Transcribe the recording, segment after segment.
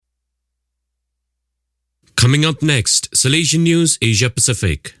Coming up next, Salesian News Asia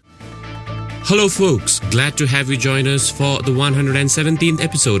Pacific. Hello folks, glad to have you join us for the 117th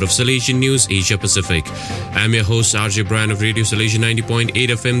episode of Salesian News Asia Pacific. I'm your host RJ Brian of Radio Salesian 90.8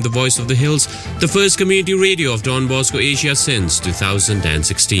 FM, the voice of the hills, the first community radio of Don Bosco Asia since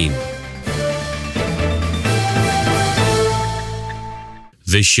 2016.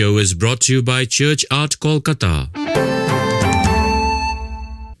 This show is brought to you by Church Art Kolkata.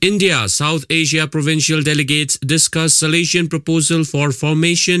 India South Asia provincial delegates discuss Salesian proposal for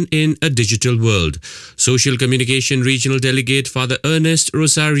formation in a digital world. Social Communication Regional Delegate Father Ernest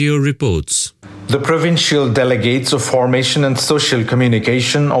Rosario reports. The provincial delegates of Formation and Social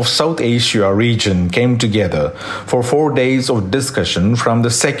Communication of South Asia region came together for 4 days of discussion from the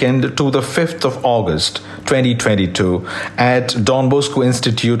 2nd to the 5th of August 2022 at Don Bosco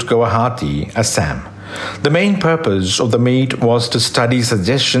Institute, Guwahati, Assam. The main purpose of the meet was to study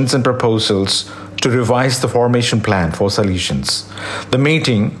suggestions and proposals to revise the formation plan for Salesians. The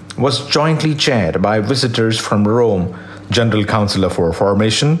meeting was jointly chaired by visitors from Rome, General Councillor for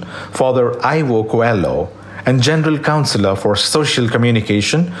Formation, Father Ivo Coelho, and General Councillor for Social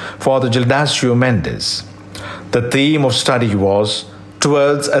Communication, Father Gildacio Mendes. The theme of study was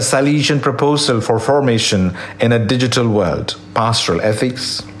Towards a Salesian Proposal for Formation in a Digital World, Pastoral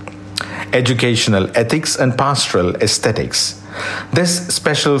Ethics, Educational Ethics and Pastoral Aesthetics. This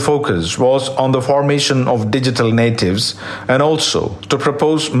special focus was on the formation of digital natives and also to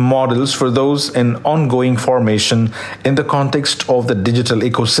propose models for those in ongoing formation in the context of the digital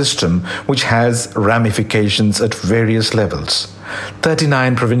ecosystem, which has ramifications at various levels.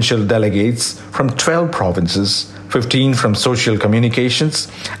 39 provincial delegates from 12 provinces, 15 from social communications,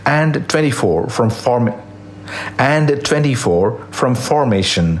 and 24 from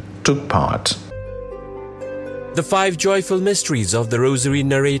formation took part. The 5 joyful mysteries of the Rosary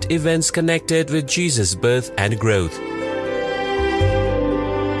narrate events connected with Jesus' birth and growth.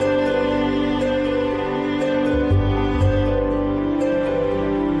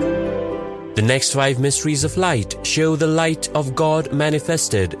 The next 5 mysteries of light show the light of God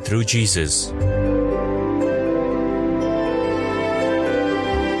manifested through Jesus.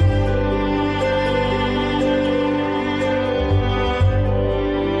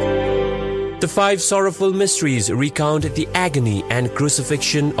 The 5 sorrowful mysteries recount the agony and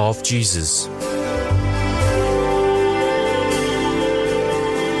crucifixion of Jesus.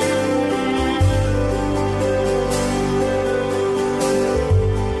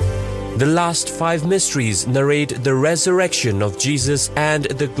 The last 5 mysteries narrate the resurrection of Jesus and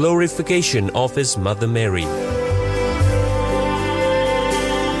the glorification of his mother Mary.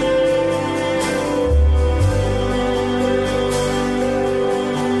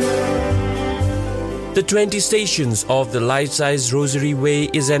 The 20 Stations of the Life-Size Rosary Way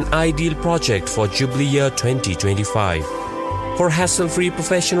is an ideal project for Jubilee Year 2025. For hassle-free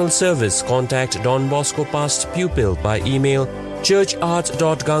professional service, contact Don Bosco Past Pupil by email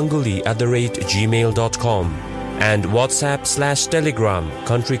churchart.ganguly@gmail.com and WhatsApp/Telegram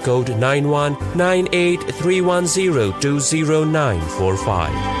country code 919831020945.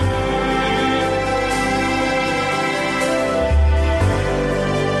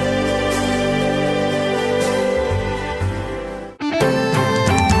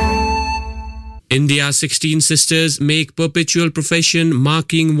 India's 16 sisters make perpetual profession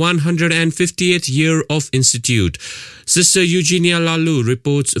marking 150th year of institute. Sister Eugenia Lalu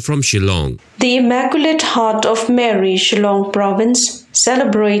reports from Shillong. The Immaculate Heart of Mary, Shillong Province,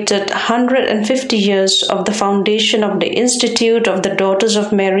 celebrated 150 years of the foundation of the Institute of the Daughters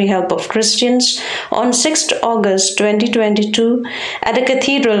of Mary Help of Christians on 6th August 2022 at the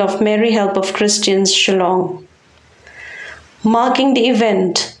Cathedral of Mary Help of Christians, Shillong. Marking the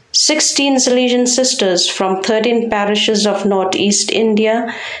event, 16 Salesian sisters from 13 parishes of Northeast India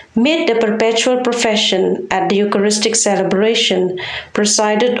made their perpetual profession at the Eucharistic celebration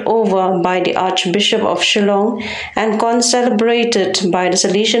presided over by the Archbishop of Shillong and concelebrated by the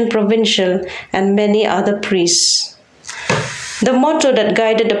Salesian Provincial and many other priests. The motto that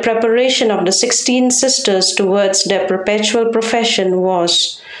guided the preparation of the 16 sisters towards their perpetual profession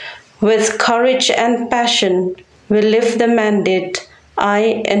was, "With courage and passion, we live the mandate.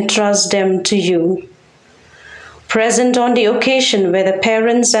 I entrust them to you." Present on the occasion were the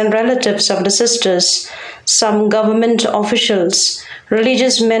parents and relatives of the sisters, some government officials,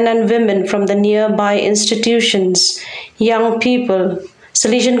 religious men and women from the nearby institutions, young people,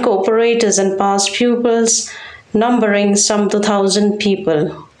 Salesian cooperators and past pupils, numbering some 2,000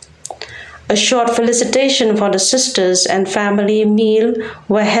 people. A short felicitation for the sisters and family meal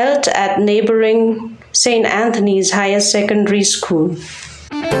were held at neighboring St. Anthony's Higher Secondary School.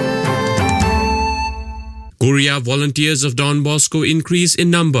 Korea volunteers of Don Bosco increase in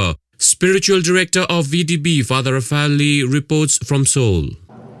number. Spiritual Director of VDB, Father Raphael Lee, reports from Seoul.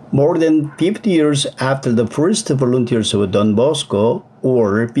 More than 50 years after the first volunteers of Don Bosco,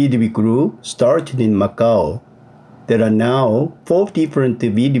 or VDB grew, started in Macau, there are now 4 different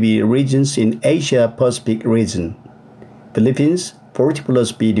VDB regions in Asia-Pacific region. Philippines, 40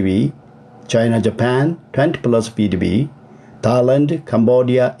 plus VDB, China, Japan, 20 plus VDB, Thailand,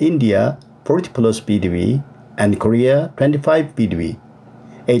 Cambodia, India, 40 plus VDB, and Korea, 25 VDB.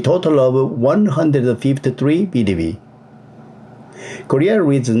 A total of 153 VDB. Korea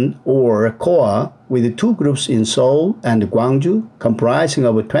region, or KOA, with 2 groups in Seoul and Gwangju, comprising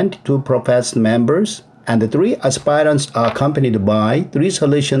of 22 professed members, and 3 aspirants are accompanied by 3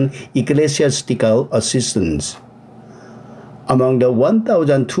 Salesian ecclesiastical assistants. Among the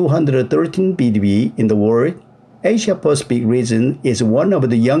 1,213 VDB in the world, Asia-Pacific region is one of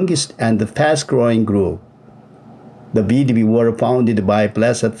the youngest and fast-growing group. The VDB were founded by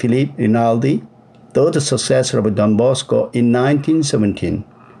Blessed Philip Rinaldi, third successor of Don Bosco, in 1917.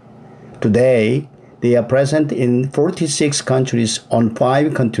 Today, they are present in 46 countries on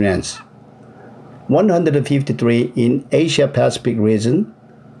 5 continents, 153 in Asia-Pacific region,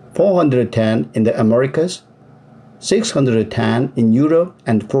 410 in the Americas, 610 in Europe,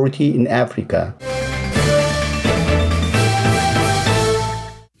 and 40 in Africa.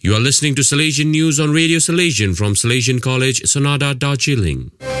 You are listening to Salesian News on Radio Salesian from Salesian College, Sonada,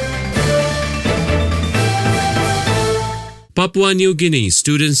 Darjeeling. Papua New Guinea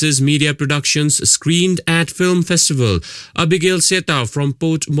Students' Media Productions screened at Film Festival. Abigail Seta from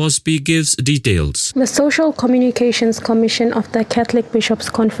Port Moresby gives details. The Social Communications Commission of the Catholic Bishops'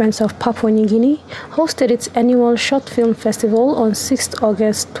 Conference of Papua New Guinea hosted its annual Short Film Festival on 6th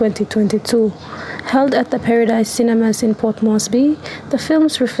August 2022. Held at the Paradise Cinemas in Port Moresby, the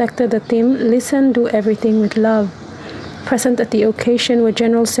films reflected the theme Listen, Do Everything with Love. Present at the occasion were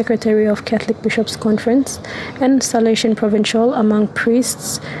General Secretary of Catholic Bishops' Conference and Salesian Provincial among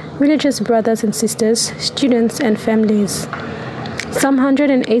priests, religious brothers and sisters, students and families. Some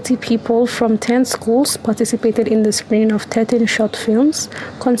 180 people from 10 schools participated in the screening of 13 short films,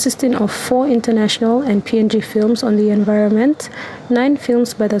 consisting of 4 international and PNG films on the environment, 9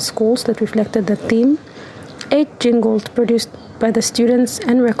 films by the schools that reflected the theme, 8 jingles produced by the students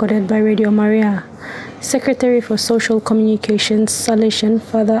and recorded by Radio Maria. Secretary for Social Communications, Salesian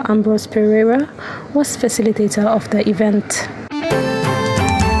Father Ambrose Pereira, was facilitator of the event.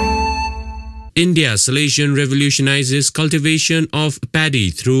 India Salesian revolutionizes cultivation of paddy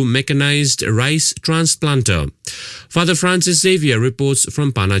through mechanized rice transplanter. Father Francis Xavier reports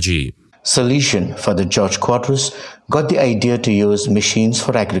from Panaji. Salesian Father George Quadras got the idea to use machines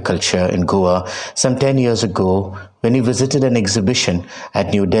for agriculture in Goa some 10 years ago when he visited an exhibition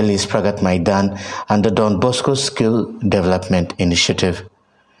at New Delhi's Pragat Maidan under Don Bosco's Skill Development Initiative.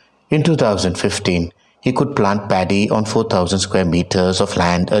 In 2015, he could plant paddy on 4,000 square meters of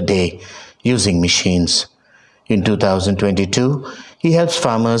land a day using machines. In 2022, he helps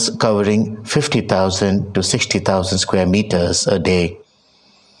farmers covering 50,000 to 60,000 square meters a day.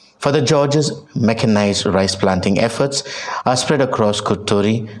 Father George's mechanized rice planting efforts are spread across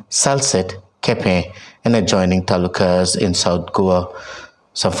Kotturi, Salset, Kepe, and adjoining talukas in South Goa,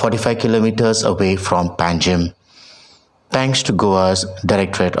 some 45 kilometers away from Panjim. Thanks to Goa's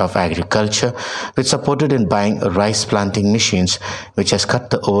Directorate of Agriculture, which supported in buying rice planting machines, which has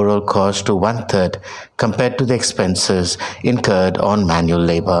cut the overall cost to 1/3 compared to the expenses incurred on manual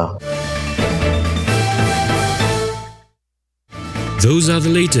labor. Those are the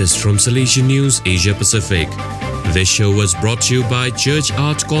latest from Salesian News Asia Pacific. This show was brought to you by Church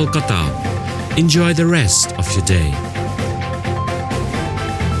Art Kolkata. Enjoy the rest of your day.